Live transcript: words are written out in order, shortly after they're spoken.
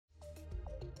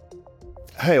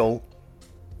Hey all,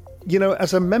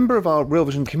 as a member of our Real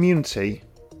Vision community,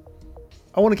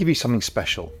 I want to give you something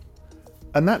special.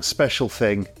 And that special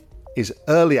thing is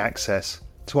early access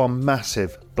to our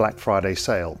massive Black Friday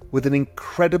sale with an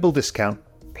incredible discount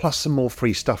plus some more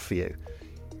free stuff for you.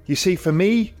 You see, for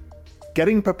me,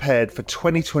 getting prepared for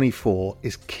 2024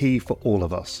 is key for all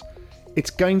of us.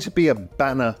 It's going to be a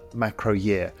banner macro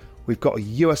year. We've got a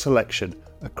US election,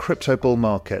 a crypto bull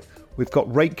market, we've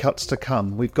got rate cuts to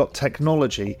come, we've got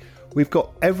technology, we've got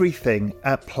everything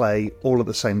at play all at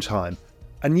the same time.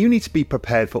 And you need to be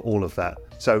prepared for all of that.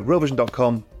 So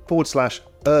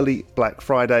realvision.com/early Black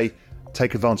Friday.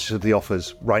 Take advantage of the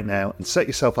offers right now and set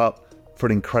yourself up for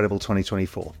an incredible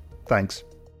 2024. Thanks.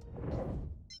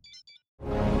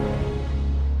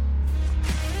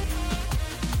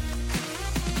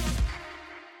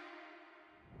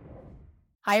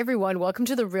 Hi, everyone. Welcome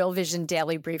to the Real Vision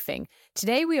Daily Briefing.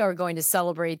 Today, we are going to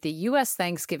celebrate the U.S.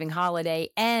 Thanksgiving holiday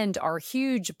and our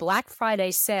huge Black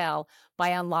Friday sale by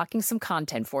unlocking some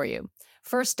content for you.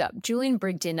 First up, Julian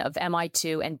Brigden of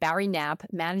MI2 and Barry Knapp,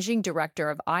 Managing Director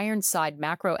of Ironside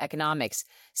Macroeconomics,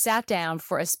 sat down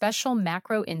for a special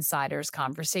Macro Insiders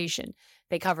conversation.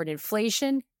 They covered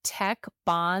inflation, tech,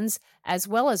 bonds, as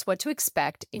well as what to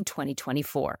expect in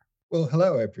 2024. Well,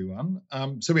 hello, everyone.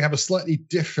 So we have a slightly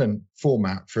different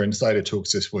format for Insider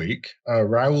Talks this week.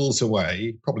 Raoul's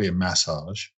away, probably a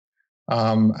massage.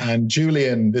 And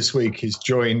Julian this week is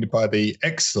joined by the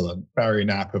excellent Barry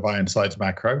Knapp of Ironsides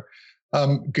Macro.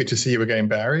 Good to see you again,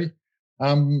 Barry.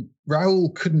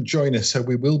 Raoul couldn't join us, so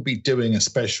we will be doing a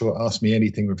special Ask Me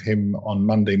Anything with him on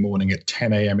Monday morning at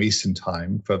 10 a.m. Eastern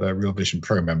Time for the Real Vision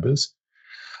Pro members.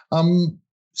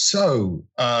 So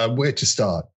where to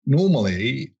start?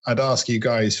 Normally, I'd ask you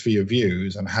guys for your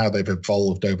views on how they've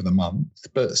evolved over the month,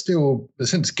 but still,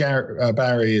 since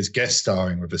Barry is guest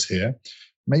starring with us here,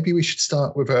 maybe we should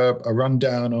start with a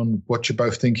rundown on what you're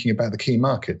both thinking about the key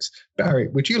markets. Barry,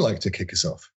 would you like to kick us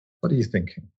off? What are you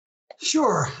thinking?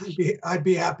 Sure, I'd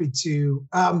be happy to.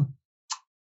 On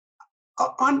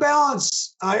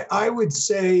balance, I would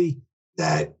say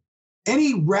that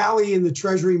any rally in the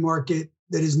Treasury market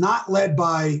that is not led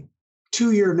by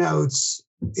two-year notes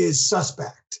is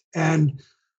suspect. And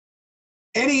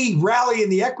any rally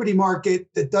in the equity market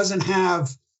that doesn't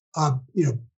have,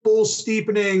 bull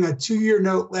steepening, a two-year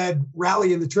note-led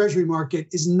rally in the Treasury market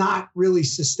is not really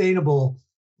sustainable,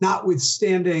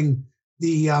 notwithstanding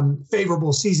the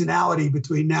favorable seasonality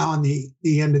between now and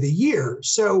the end of the year.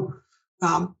 So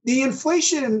the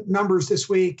inflation numbers this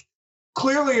week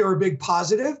clearly are a big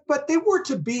positive, but they were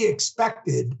to be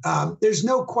expected. There's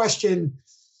no question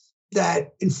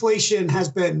that inflation has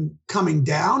been coming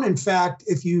down. In fact,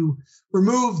 if you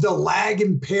remove the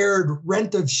lag-impaired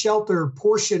rent of shelter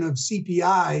portion of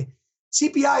CPI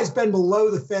has been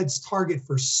below the Fed's target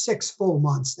for 6 full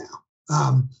months now.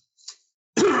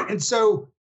 And so,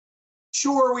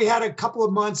 sure, we had a couple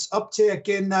of months uptick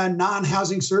in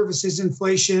non-housing services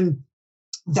inflation.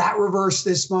 That reversed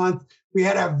this month. We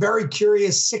had a very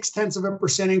curious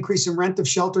 0.6% increase in rent of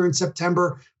shelter in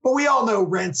September, but we all know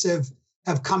rents have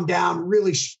come down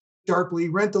really sharply.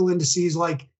 Rental indices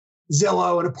like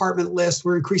Zillow and Apartment List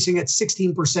were increasing at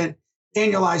 16%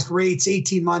 annualized rates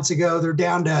 18 months ago. They're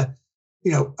down to,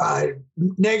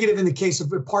 negative in the case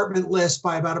of Apartment List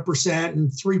by about 1% and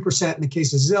 3% in the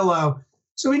case of Zillow.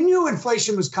 So we knew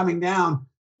inflation was coming down,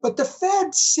 but the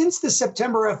Fed, since the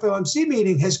September FOMC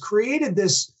meeting, has created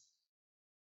this,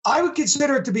 I would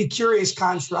consider it to be curious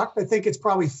construct. I think it's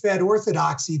probably Fed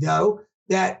orthodoxy, though,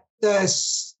 that the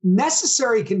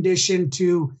necessary condition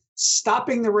to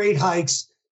stopping the rate hikes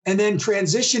and then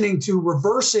transitioning to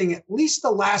reversing at least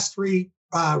the last 3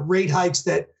 rate hikes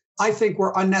that I think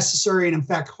were unnecessary and in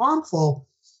fact harmful.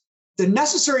 The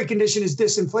necessary condition is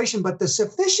disinflation, but the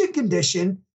sufficient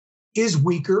condition is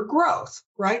weaker growth,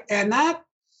 right? And that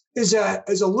is a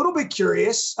little bit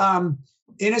curious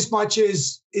in as much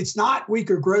as it's not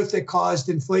weaker growth that caused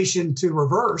inflation to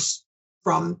reverse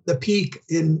from the peak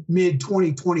in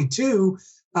mid-2022.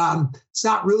 It's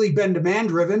not really been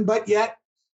demand-driven, but yet,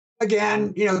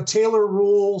 again, Taylor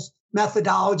rules,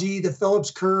 methodology, the Phillips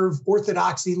curve,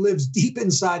 orthodoxy lives deep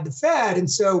inside the Fed.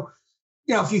 And so,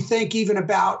 if you think even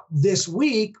about this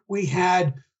week, we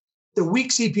had the weak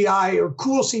CPI or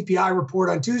cool CPI report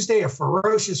on Tuesday, a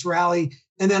ferocious rally.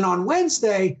 And then on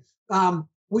Wednesday,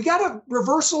 we got a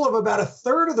reversal of about a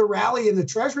third of the rally in the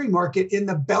Treasury market in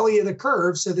the belly of the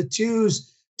curve. So the 2s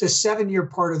to 7-year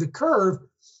part of the curve,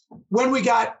 when we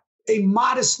got a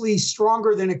modestly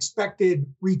stronger than expected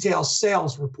retail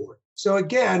sales report. So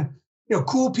again,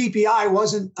 cool PPI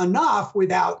wasn't enough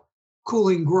without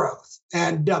cooling growth.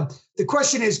 And the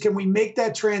question is, can we make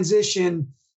that transition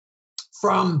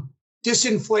from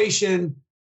disinflation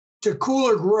to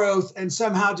cooler growth and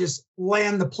somehow just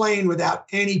land the plane without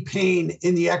any pain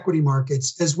in the equity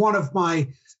markets. As one of my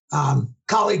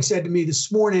colleagues said to me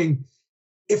this morning,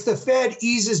 if the Fed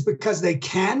eases because they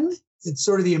can, it's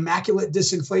sort of the immaculate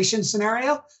disinflation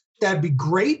scenario, that'd be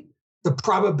great. The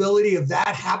probability of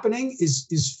that happening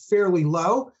is fairly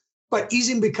low, but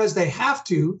easing because they have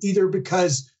to, either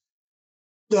because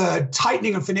the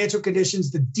tightening of financial conditions,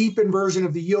 the deep inversion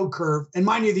of the yield curve, and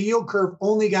mind you, the yield curve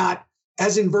only got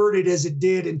as inverted as it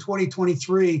did in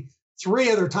 2023,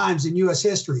 3 other times in US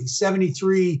history,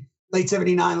 73, late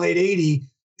 79, late 80,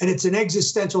 and it's an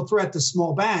existential threat to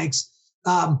small banks.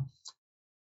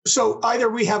 So either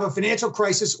we have a financial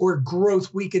crisis or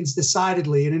growth weakens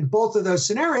decidedly. And in both of those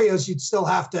scenarios, you'd still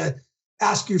have to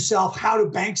ask yourself, how do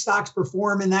bank stocks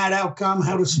perform in that outcome?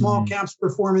 How do small caps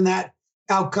perform in that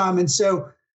outcome? And so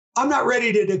I'm not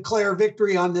ready to declare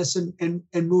victory on this and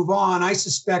move on. I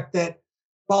suspect that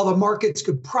while the markets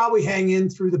could probably hang in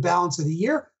through the balance of the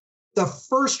year, the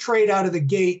first trade out of the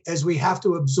gate, as we have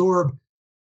to absorb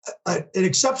an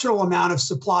exceptional amount of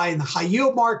supply in the high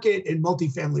yield market, in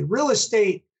multifamily real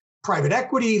estate, private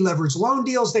equity, leveraged loan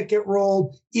deals that get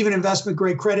rolled, even investment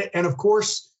grade credit, and of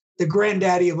course, the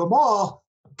granddaddy of them all,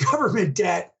 government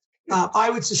debt. I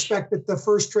would suspect that the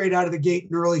first trade out of the gate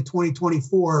in early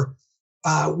 2024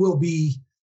 will be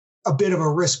a bit of a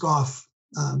risk-off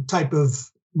type of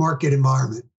market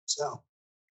environment. So,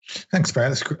 thanks,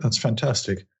 Barry. That's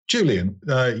fantastic. Julian,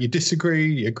 you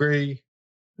disagree? You agree?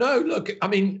 No, look, I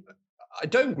mean, I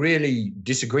don't really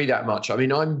disagree that much. I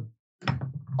mean,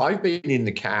 I've been in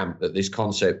the camp that this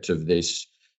concept of this,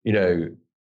 immaculate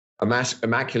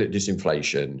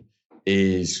disinflation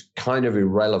is kind of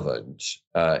irrelevant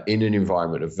in an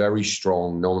environment of very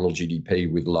strong nominal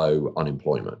GDP with low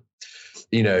unemployment.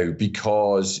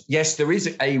 Because yes, there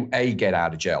is a get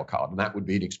out of jail card, and that would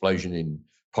be an explosion in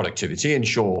productivity. And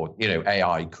sure,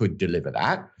 AI could deliver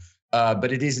that,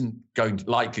 but it isn't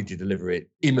likely to deliver it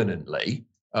imminently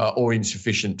or in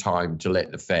sufficient time to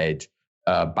let the Fed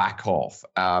back off.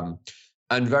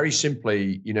 And very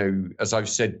simply, as I've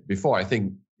said before, I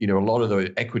think, a lot of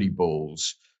the equity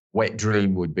bulls' wet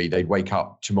dream would be they'd wake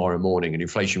up tomorrow morning and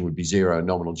inflation would be 0 and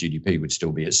nominal GDP would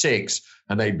still be at 6,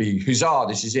 and they'd be, huzzah,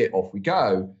 this is it, off we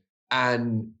go.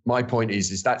 And my point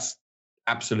is that's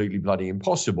absolutely bloody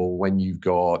impossible when you've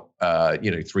got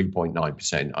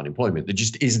 3.9% unemployment. There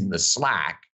just isn't the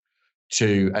slack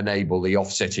to enable the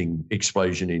offsetting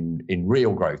explosion in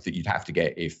real growth that you'd have to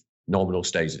get if nominal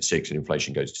stays at 6 and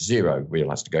inflation goes to 0.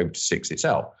 Real has to go to 6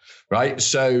 itself, right?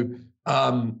 So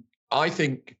I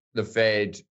think the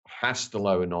Fed has to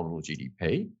lower nominal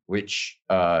GDP, which,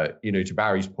 to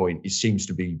Barry's point, it seems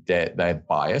to be their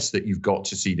bias that you've got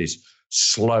to see this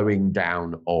slowing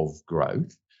down of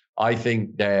growth. I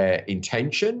think their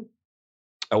intention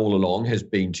all along has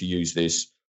been to use this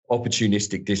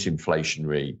opportunistic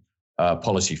disinflationary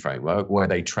policy framework where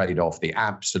they trade off the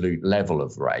absolute level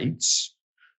of rates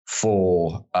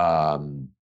for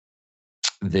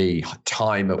the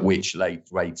time at which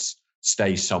rates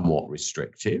stay somewhat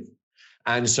restrictive.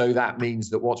 And so that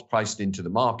means that what's priced into the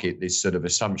market, this sort of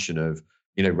assumption of,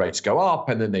 rates go up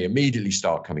and then they immediately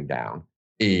start coming down,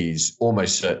 is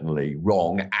almost certainly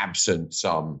wrong, absent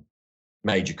some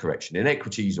major correction in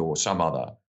equities or some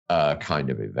other kind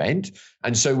of event.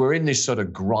 And so we're in this sort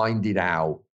of grinded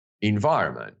out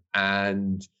environment.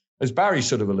 And as Barry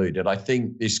sort of alluded, I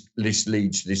think this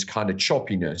leads to this kind of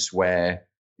choppiness where,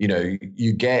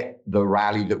 you get the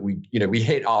rally that we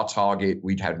hit our target.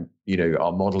 We'd had,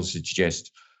 our models suggest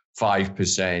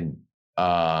 5%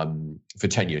 for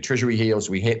 10-year Treasury yields.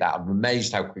 We hit that. I'm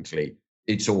amazed how quickly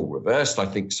it's all reversed. I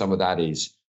think some of that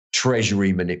is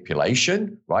Treasury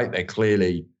manipulation, right? They're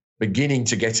clearly beginning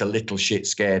to get a little shit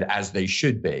scared, as they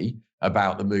should be,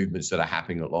 about the movements that are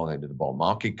happening at long end of the bond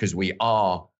market, because we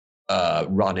are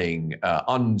running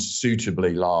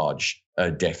unsuitably large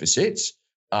deficits.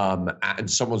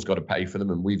 And someone's got to pay for them.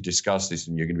 And we've discussed this,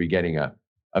 and you're going to be getting a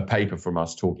paper from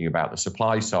us talking about the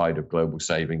supply side of global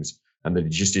savings, and that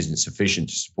it just isn't sufficient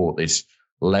to support this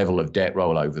level of debt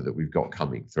rollover that we've got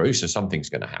coming through. So something's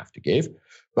going to have to give.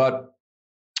 But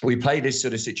we play this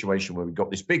sort of situation where we've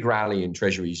got this big rally in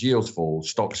Treasuries, yields fall,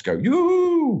 stocks go,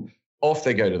 yoo, off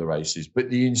they go to the races. But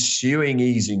the ensuing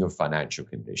easing of financial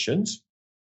conditions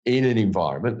in an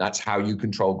environment, that's how you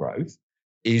control growth,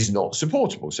 is not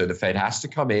supportable. So the Fed has to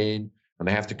come in, and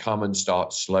they have to come and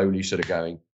start slowly sort of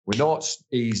going, we're not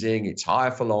easing, it's higher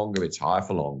for longer, it's higher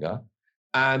for longer.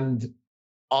 And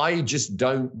I just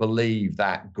don't believe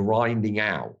that grinding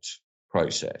out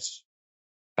process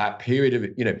that period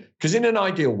of, because in an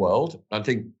ideal world, I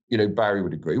think, Barry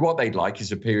would agree, what they'd like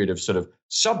is a period of sort of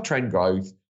sub-trend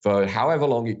growth for however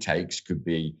long it takes. Could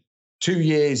be 2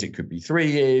 years, it could be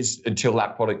 3 years, until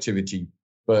that productivity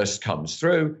burst comes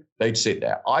through. They'd sit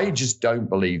there. I just don't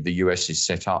believe the US is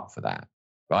set up for that,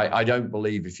 right? I don't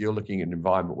believe, if you're looking at an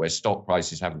environment where stock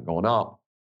prices haven't gone up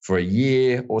for a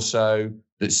year or so,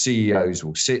 that CEOs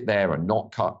will sit there and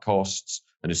not cut costs.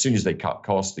 And as soon as they cut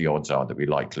costs, the odds are that we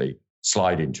likely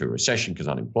slide into a recession because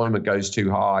unemployment goes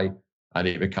too high and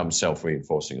it becomes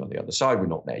self-reinforcing on the other side. We're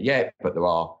not there yet, but there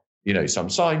are, some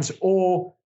signs.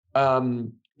 Or,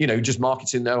 just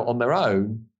markets on their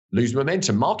own lose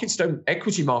momentum.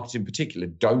 Equity markets in particular,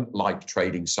 don't like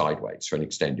trading sideways for an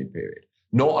extended period,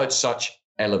 not at such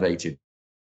elevated.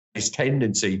 This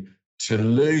tendency to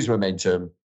lose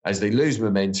momentum. As they lose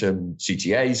momentum,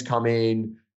 CTAs come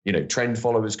in, trend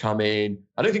followers come in.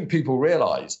 I don't think people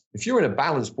realize if you're in a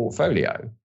balanced portfolio,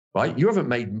 right,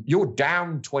 you're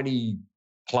down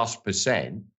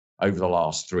 20+% over the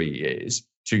last 3 years,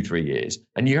 2-3 years,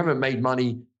 and you haven't made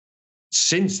money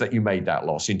since that you made that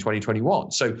loss in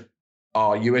 2021. So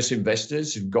our US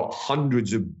investors who've got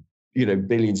hundreds of,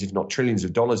 billions, if not trillions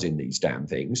of dollars in these damn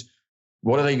things,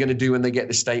 what are they going to do when they get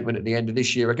the statement at the end of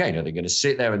this year again? Are they going to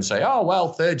sit there and say, oh,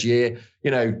 well, third year,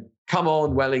 come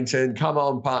on, Wellington, come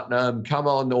on, Putnam, come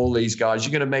on, all these guys,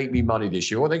 you're going to make me money this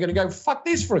year? Or are they going to go, fuck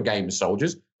this for a game of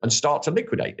soldiers and start to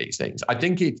liquidate these things? I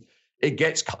think it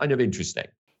gets kind of interesting.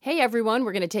 Hey, everyone,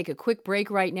 we're going to take a quick break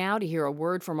right now to hear a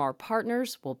word from our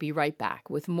partners. We'll be right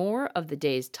back with more of the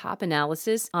day's top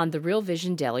analysis on the Real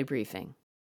Vision Daily Briefing.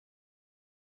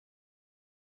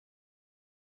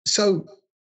 So,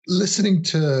 listening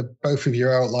to both of you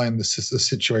outline the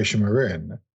situation we're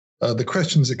in, the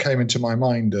questions that came into my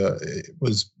mind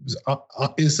was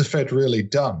is the Fed really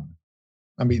done?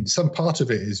 I mean, some part of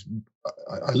it is,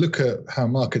 I look at how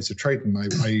markets are trading,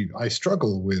 I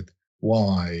struggle with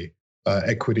why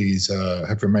equities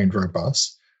have remained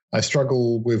robust. I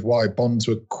struggle with why bonds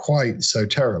were quite so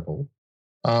terrible.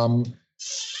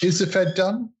 Is the Fed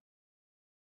done?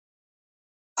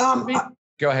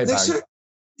 Go ahead, Barry.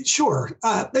 Sure.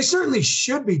 They certainly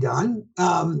should be done.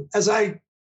 As I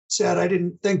said, I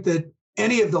didn't think that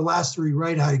any of the last 3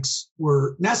 rate hikes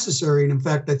were necessary. And in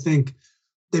fact, I think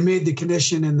they made the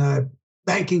condition in the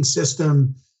banking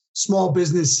system, small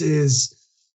businesses,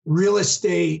 real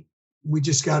estate. We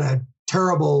just got a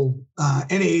terrible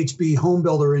NAHB home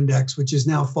builder index, which has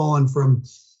now fallen from,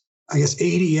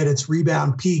 80 at its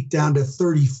rebound peak down to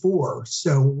 34.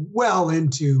 So well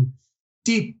into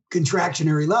deep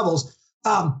contractionary levels.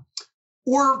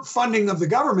 Or funding of the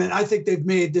government, I think they've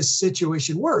made this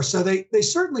situation worse. So they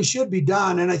certainly should be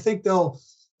done. And I think that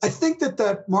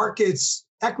the markets,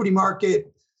 equity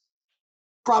market,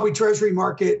 probably treasury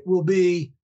market will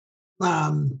be,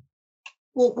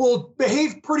 will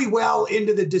behave pretty well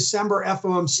into the December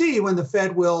FOMC when the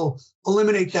Fed will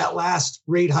eliminate that last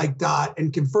rate hike dot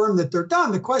and confirm that they're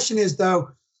done. The question is, though,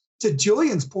 to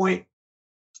Julian's point,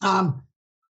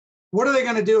 what are they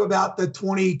going to do about the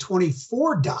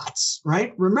 2024 dots,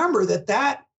 right? Remember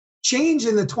that change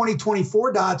in the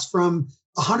 2024 dots from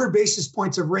 100 basis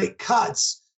points of rate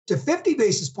cuts to 50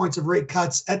 basis points of rate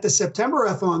cuts at the September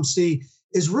FOMC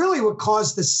is really what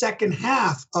caused the second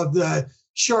half of the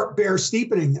sharp bear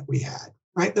steepening that we had,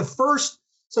 right? The first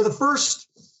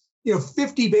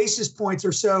 50 basis points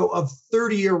or so of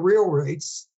 30-year real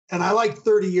rates, and I like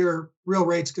 30-year real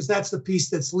rates because that's the piece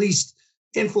that's least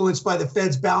influenced by the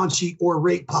Fed's balance sheet or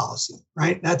rate policy,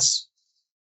 right? That's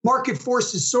market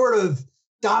forces sort of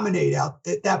dominate out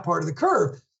at that part of the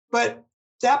curve. But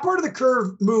that part of the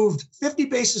curve moved 50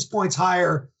 basis points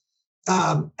higher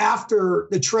after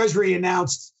the Treasury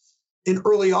announced in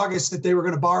early August that they were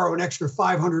going to borrow an extra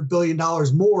 $500 billion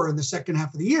more in the second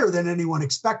half of the year than anyone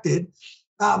expected.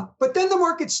 But then the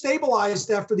market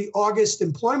stabilized after the August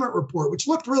employment report, which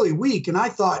looked really weak and I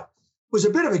thought was a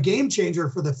bit of a game changer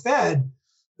for the Fed.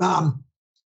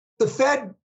 The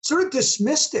Fed sort of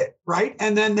dismissed it, right?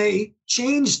 And then they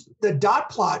changed the dot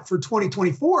plot for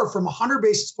 2024 from 100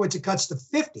 basis points of cuts to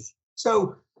 50.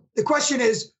 So the question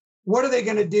is, what are they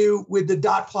going to do with the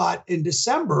dot plot in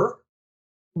December?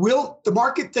 The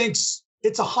market thinks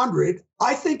it's 100.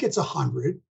 I think it's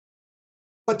 100.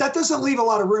 But that doesn't leave a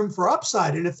lot of room for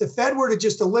upside. And if the Fed were to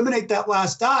just eliminate that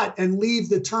last dot and leave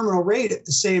the terminal rate at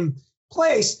the same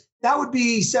place, that would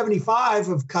be 75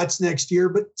 of cuts next year,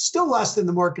 but still less than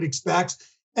the market expects.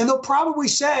 And they'll probably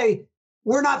say,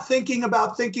 we're not thinking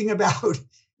about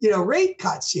rate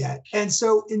cuts yet. And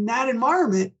so in that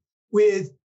environment, with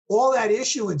all that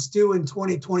issuance due in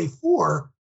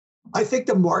 2024, I think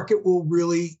the market will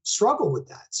really struggle with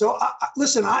that. So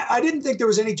listen, I didn't think there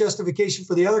was any justification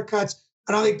for the other cuts.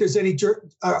 I don't think there's any,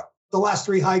 the last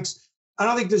 3 hikes. I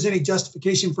don't think there's any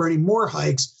justification for any more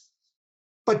hikes.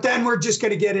 But then we're just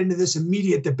going to get into this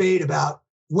immediate debate about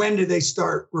when do they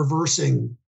start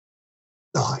reversing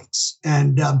the hikes.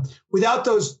 And without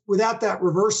that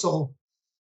reversal,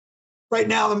 right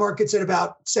now the market's at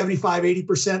about 75,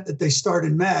 80% that they start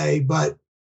in May, but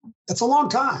that's a long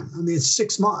time. I mean, it's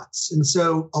 6 months. And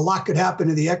so a lot could happen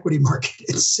to the equity market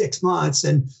in 6 months.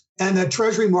 And the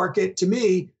treasury market, to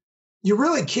me, you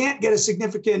really can't get a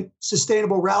significant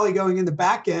sustainable rally going in the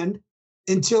back end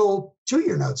until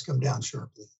 2-year notes come down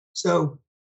sharply. So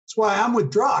that's why I'm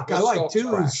with Drock. I like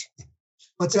twos.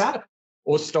 What's that?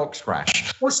 Or stocks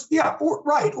crash. Or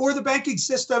the banking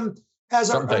system has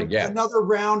another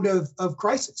round of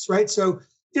crisis, right? So,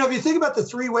 if you think about the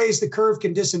 3 ways the curve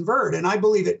can disinvert, and I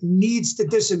believe it needs to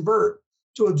disinvert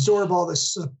to absorb all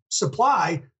this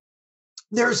supply,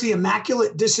 there's the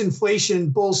immaculate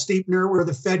disinflation bull steepener where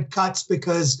the Fed cuts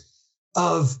because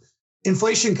of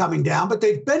inflation coming down, but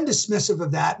they've been dismissive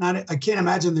of that. And I can't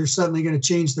imagine they're suddenly going to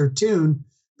change their tune,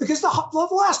 because the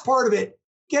last part of it,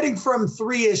 getting from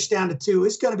 3-ish down to 2,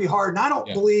 is going to be hard. And I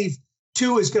don't believe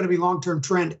 2 is going to be long-term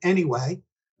trend anyway.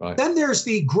 Right. Then there's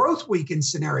the growth weakened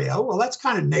scenario. Well, that's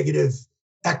kind of negative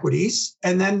equities.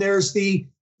 And then there's the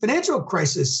financial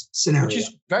crisis scenario, which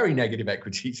is very negative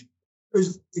equities.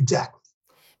 Exactly.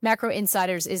 Macro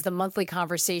Insiders is the monthly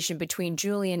conversation between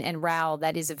Julian and Raoul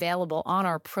that is available on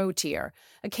our Pro tier.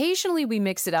 Occasionally, we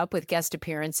mix it up with guest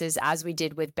appearances, as we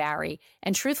did with Barry.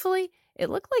 And truthfully, it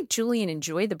looked like Julian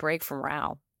enjoyed the break from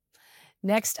Raoul.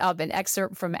 Next up, an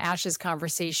excerpt from Ash's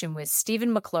conversation with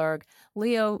Stephen McClurg,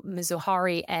 Leo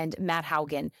Mizuhara, and Matt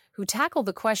Hougan, who tackled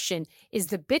the question, is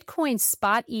the Bitcoin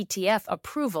spot ETF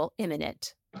approval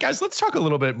imminent? Guys, let's talk a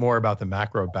little bit more about the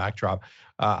macro backdrop.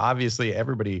 Obviously,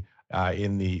 everybody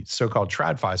in the so-called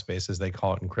TradFi space, as they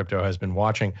call it in crypto, has been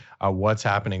watching what's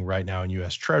happening right now in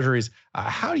U.S. Treasuries.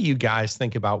 How do you guys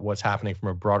think about what's happening from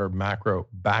a broader macro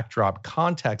backdrop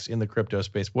context in the crypto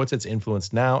space? What's its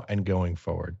influence now and going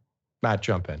forward? Matt,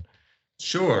 jump in.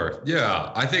 Sure.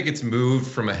 Yeah. I think it's moved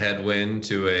from a headwind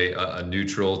to a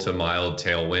neutral to mild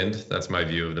tailwind. That's my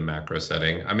view of the macro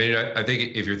setting. I mean, I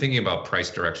think if you're thinking about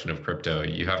price direction of crypto,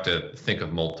 you have to think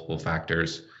of multiple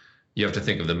factors. You have to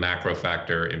think of the macro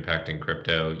factor impacting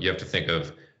crypto. You have to think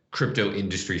of crypto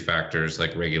industry factors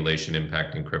like regulation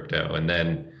impacting crypto, and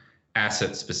then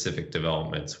asset specific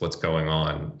developments. What's going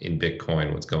on in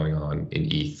Bitcoin? What's going on in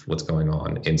ETH? What's going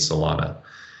on in Solana?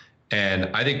 And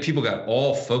I think people got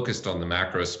all focused on the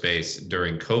macro space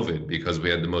during COVID because we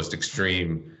had the most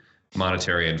extreme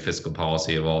monetary and fiscal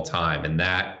policy of all time. And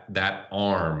that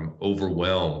arm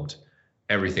overwhelmed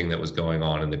everything that was going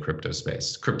on in the crypto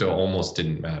space. Crypto almost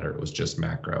didn't matter. It was just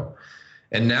macro.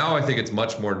 And now I think it's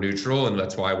much more neutral. And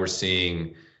that's why we're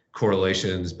seeing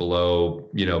correlations below,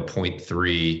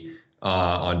 0.3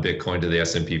 on Bitcoin to the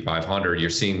S&P 500. You're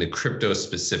seeing the crypto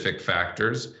specific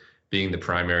factors being the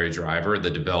primary driver, the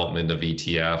development of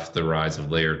ETF, the rise of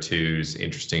layer 2s,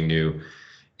 interesting new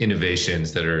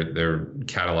innovations they're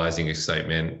catalyzing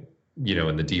excitement,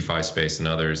 in the DeFi space and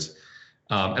others.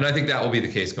 And I think that will be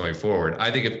the case going forward.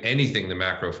 I think if anything, the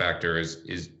macro factor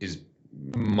is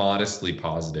modestly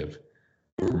positive.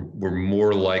 We're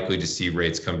more likely to see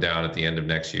rates come down at the end of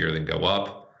next year than go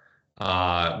up.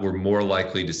 We're more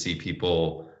likely to see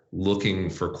people looking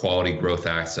for quality growth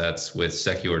assets with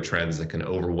secular trends that can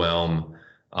overwhelm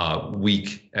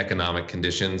weak economic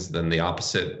conditions than the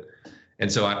opposite. And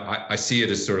so I see it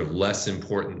as sort of less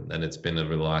important than it's been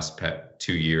over the last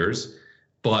 2 years.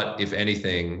 But if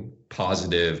anything,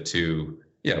 positive to,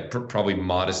 probably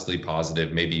modestly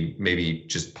positive, maybe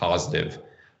just positive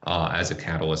as a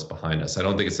catalyst behind us. I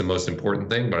don't think it's the most important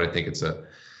thing, but I think it's a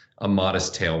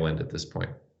modest tailwind at this point.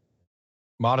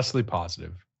 Modestly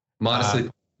positive. Modestly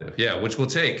positive, yeah, which we'll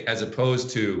take as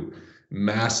opposed to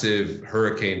massive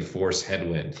hurricane force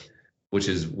headwind, which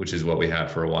is what we had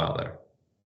for a while there.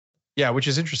 Yeah, which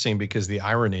is interesting because the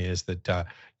irony is that,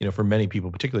 for many people,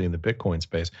 particularly in the Bitcoin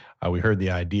space, we heard the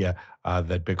idea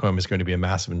that Bitcoin was going to be a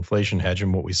massive inflation hedge.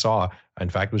 And what we saw, in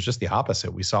fact, was just the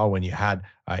opposite. We saw when you had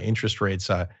interest rates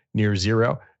near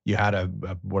zero, you had a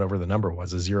whatever the number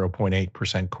was, a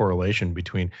 0.8% correlation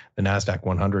between the NASDAQ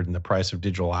 100 and the price of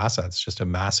digital assets, just a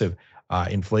massive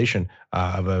inflation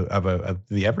of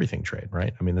the everything trade,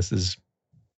 right? I mean, this is,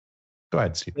 go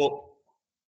ahead, Steve. Well,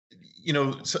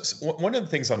 so one of the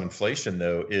things on inflation,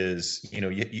 though, is,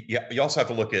 you also have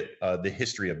to look at the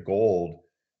history of gold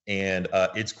and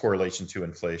its correlation to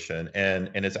inflation. And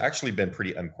it's actually been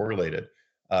pretty uncorrelated.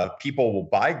 People will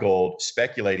buy gold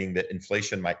speculating that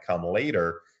inflation might come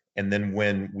later. And then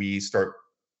when we start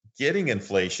getting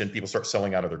inflation, people start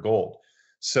selling out of their gold.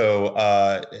 So,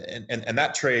 and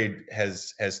that trade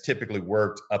has typically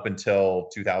worked up until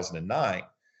 2009.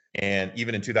 And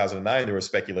even in 2009, there was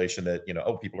speculation that,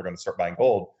 people are going to start buying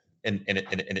gold. And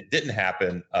it didn't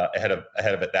happen ahead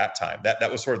of it that time.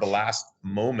 That was sort of the last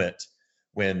moment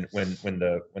when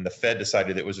the Fed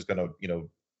decided it was just going to,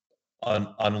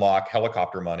 unlock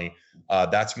helicopter money.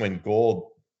 That's when gold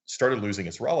started losing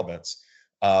its relevance.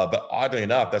 But oddly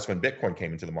enough, that's when Bitcoin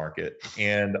came into the market.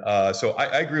 And so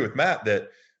I agree with Matt that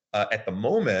at the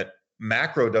moment,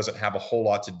 macro doesn't have a whole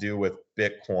lot to do with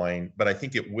Bitcoin, but I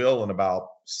think it will in about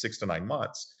 6 to 9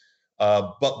 months.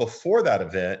 But before that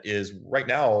event is right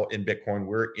now in Bitcoin,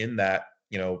 we're in that,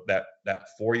 that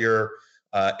 4-year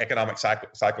economic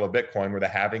cycle of Bitcoin where the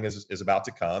halving is about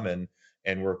to come, and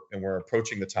we're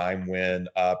approaching the time when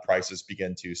prices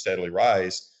begin to steadily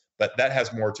rise. But that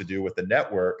has more to do with the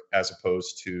network as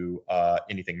opposed to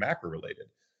anything macro related.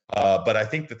 But I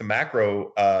think that the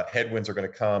macro headwinds are going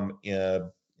to come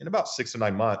in about 6 to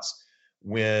 9 months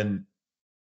when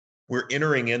we're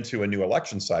entering into a new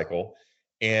election cycle.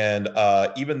 And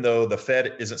even though the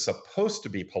Fed isn't supposed to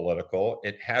be political,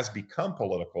 it has become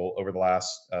political over the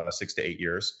last 6 to 8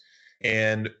 years.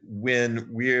 And when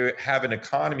we have an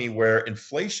economy where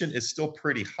inflation is still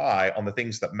pretty high on the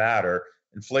things that matter,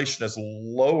 inflation is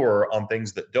lower on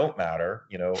things that don't matter,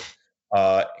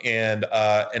 and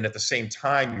at the same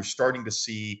time, you're starting to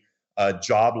see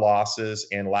job losses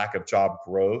and lack of job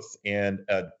growth and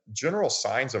general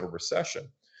signs of a recession,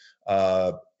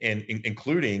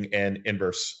 including an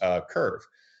inverse curve.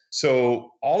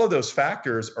 So all of those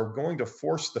factors are going to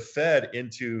force the Fed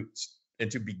into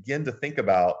begin to think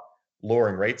about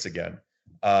lowering rates again.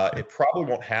 It probably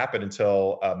won't happen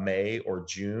until May or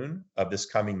June of this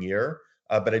coming year.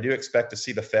 But I do expect to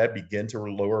see the Fed begin to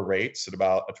lower rates at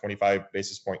about a 25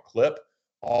 basis point clip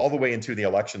all the way into the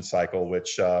election cycle,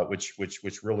 which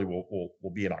really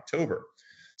will be in October.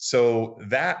 So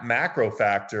that macro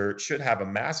factor should have a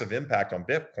massive impact on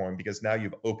Bitcoin because now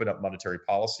you've opened up monetary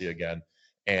policy again.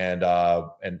 And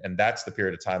that's the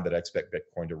period of time that I expect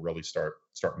Bitcoin to really start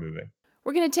moving.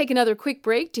 We're going to take another quick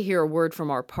break to hear a word from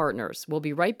our partners. We'll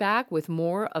be right back with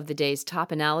more of the day's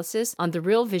top analysis on the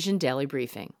Real Vision Daily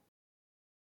Briefing.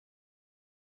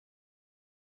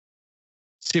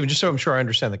 Stephen, just so I'm sure I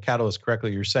understand the catalyst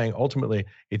correctly, you're saying ultimately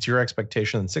it's your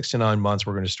expectation in 6 to 9 months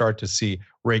we're going to start to see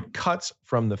rate cuts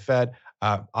from the Fed,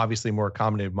 obviously more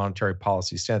accommodative monetary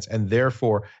policy stance, and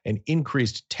therefore an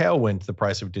increased tailwind to the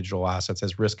price of digital assets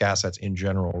as risk assets in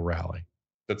general rally.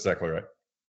 That's exactly right.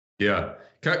 Yeah.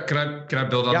 Can I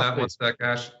build on that one sec,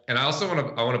 Ash? And I also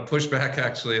want to push back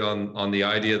actually on the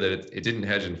idea that it didn't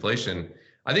hedge inflation.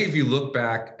 I think if you look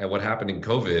back at what happened in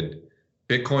COVID,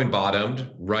 Bitcoin bottomed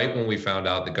right when we found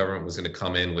out the government was going to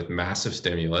come in with massive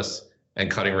stimulus and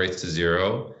cutting rates to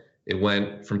zero. It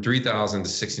went from 3,000 to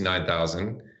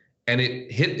 69,000, and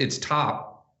it hit its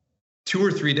top 2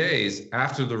 or 3 days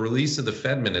after the release of the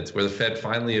Fed minutes, where the Fed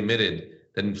finally admitted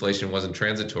that inflation wasn't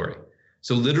transitory.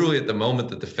 So literally at the moment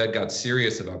that the Fed got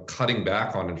serious about cutting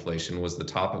back on inflation was the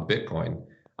top of Bitcoin.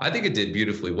 I think it did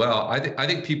beautifully well. I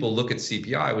think people look at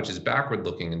CPI, which is backward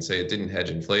looking, and say it didn't hedge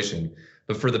inflation.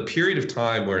 But for the period of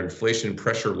time where inflation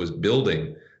pressure was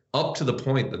building up to the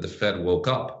point that the Fed woke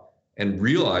up and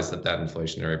realized that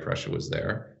inflationary pressure was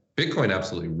there, Bitcoin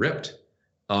absolutely ripped.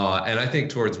 And I think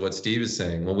towards what Steve is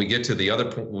saying, when we get to the other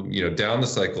point, down the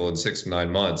cycle in 6 to 9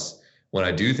 months, when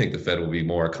I do think the Fed will be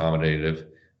more accommodative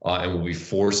and will be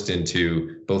forced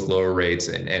into both lower rates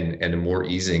and a more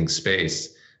easing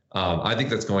space, I think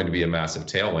that's going to be a massive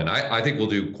tailwind. I think we'll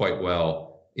do quite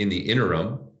well in the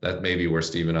interim. That may be where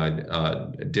Steve and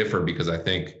I differ, because I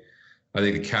think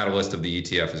the catalyst of the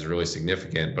ETF is really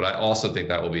significant, but I also think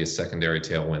that will be a secondary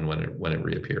tailwind when it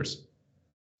reappears.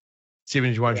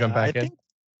 Stephen, do you want to jump back in?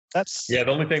 The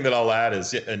only thing that I'll add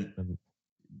is,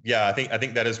 I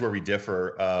think that is where we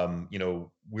differ.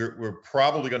 We're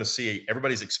probably going to see,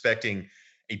 everybody's expecting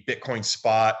a Bitcoin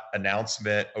spot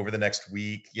announcement over the next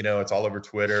week. It's all over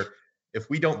Twitter. If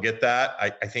we don't get that,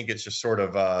 I think it's just sort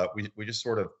of we just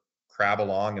sort of crab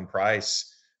along in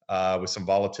price with some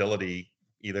volatility,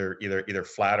 either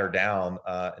flat or down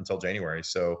until January.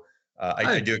 So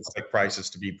I do expect prices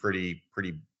to be pretty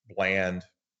bland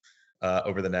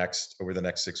over the next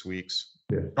 6 weeks.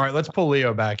 Yeah. All right, let's pull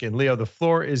Leo back in. Leo, the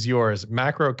floor is yours.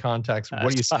 Macro context,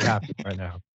 what do you see happening right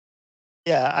now?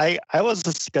 Yeah, I was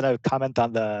just going to comment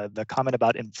on the comment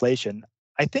about inflation.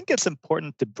 I think it's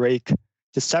important to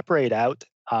separate out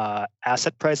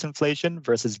asset price inflation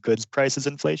versus goods prices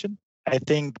inflation. I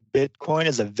think Bitcoin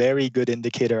is a very good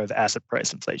indicator of asset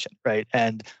price inflation, right?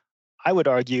 And I would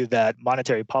argue that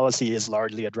monetary policy is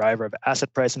largely a driver of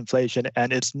asset price inflation,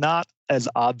 and it's not as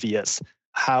obvious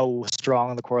how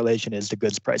strong the correlation is to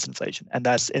goods price inflation. And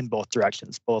that's in both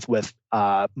directions, both with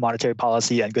monetary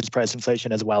policy and goods price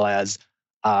inflation, as well as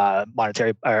Bitcoin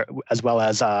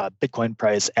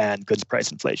price and goods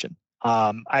price inflation.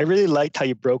 I really liked how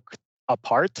you broke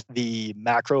apart the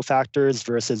macro factors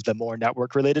versus the more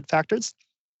network related factors.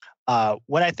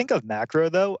 When I think of macro,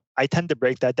 though, I tend to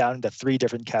break that down into 3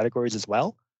 different categories as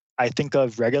well. I think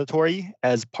of regulatory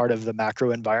as part of the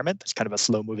macro environment. It's kind of a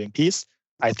slow moving piece.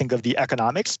 I think of the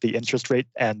economics, the interest rate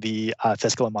and the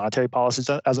fiscal and monetary policies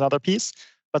as another piece,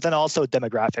 but then also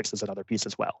demographics as another piece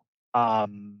as well. I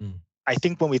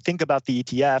think when we think about the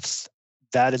ETFs,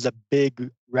 that is a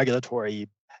big regulatory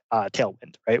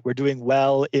tailwind, right? We're doing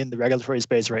well in the regulatory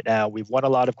space right now. We've won a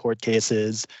lot of court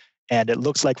cases, and it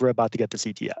looks like we're about to get this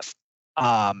ETF.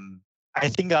 I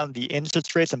think on the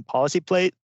interest rates and policy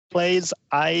plays,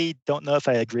 I don't know if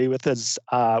I agree with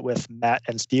Matt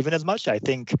and Stephen as much. I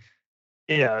think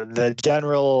the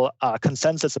general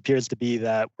consensus appears to be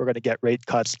that we're going to get rate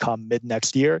cuts come mid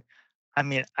next year. I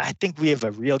mean, I think we have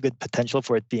a real good potential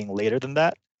for it being later than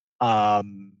that.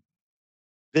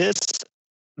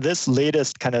 This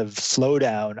latest kind of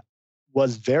slowdown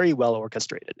was very well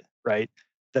orchestrated, right?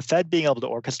 The Fed being able to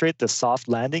orchestrate the soft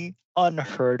landing,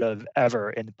 unheard of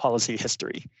ever in policy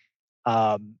history.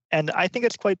 And I think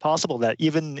it's quite possible that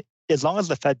even as long as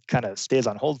the Fed kind of stays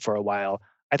on hold for a while,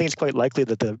 I think it's quite likely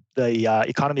that the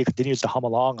economy continues to hum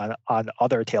along on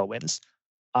other tailwinds.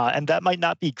 And that might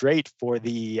not be great for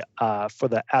the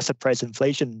asset price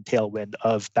inflation tailwind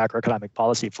of macroeconomic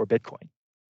policy for Bitcoin.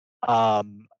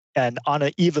 And on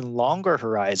an even longer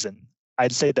horizon,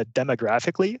 I'd say that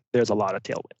demographically, there's a lot of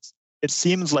tailwinds. It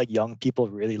seems like young people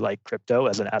really like crypto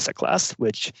as an asset class,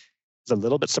 which is a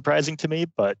little bit surprising to me,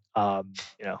 but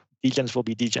degens will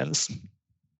be degens.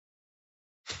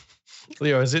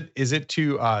 Leo, is it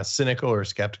too cynical or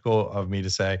skeptical of me to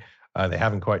say they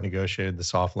haven't quite negotiated the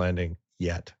soft landing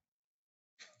yet?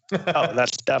 Oh,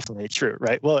 that's definitely true,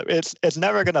 right? Well, it's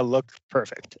never going to look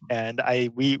perfect, and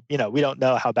we don't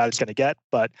know how bad it's going to get.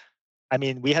 But I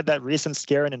mean, we had that recent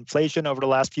scare in inflation over the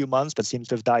last few months that seems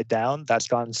to have died down. That's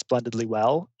gone splendidly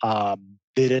well.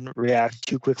 They didn't react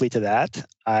too quickly to that.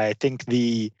 I think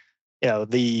the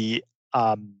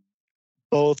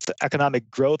both economic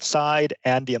growth side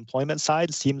and the employment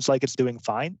side seems like it's doing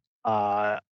fine.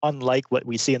 Unlike what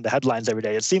we see in the headlines every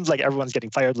day, it seems like everyone's getting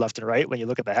fired left and right when you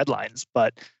look at the headlines.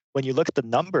 But when you look at the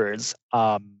numbers,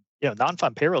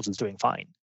 non-farm payrolls is doing fine.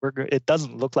 It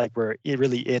doesn't look like we're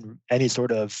really in any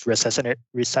sort of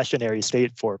recessionary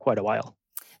state for quite a while.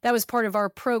 That was part of our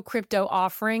Pro Crypto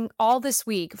offering. All this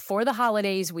week for the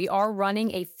holidays, we are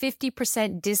running a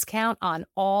 50% discount on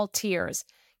all tiers.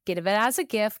 Get it as a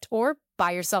gift or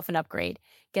buy yourself an upgrade.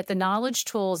 Get the knowledge,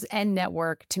 tools, and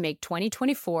network to make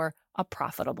 2024 a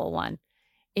profitable one.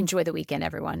 Enjoy the weekend,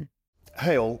 everyone.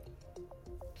 Hey all,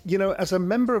 as a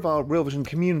member of our Real Vision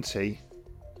community,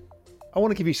 I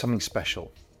want to give you something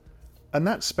special. And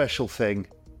that special thing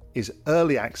is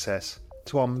early access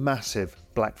to our massive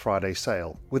Black Friday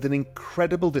sale with an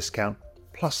incredible discount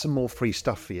plus some more free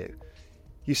stuff for you.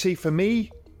 You see, for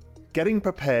me, getting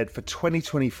prepared for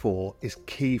 2024 is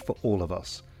key for all of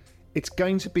us. It's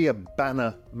going to be a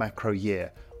banner macro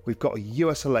year. We've got a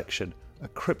US election, a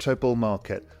crypto bull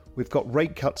market, we've got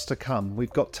rate cuts to come,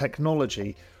 we've got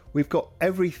technology, we've got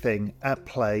everything at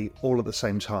play all at the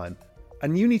same time.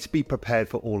 And you need to be prepared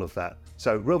for all of that.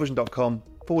 So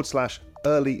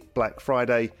realvision.com/early Black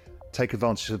Friday. Take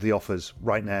advantage of the offers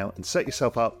right now and set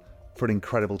yourself up for an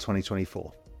incredible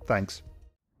 2024. Thanks.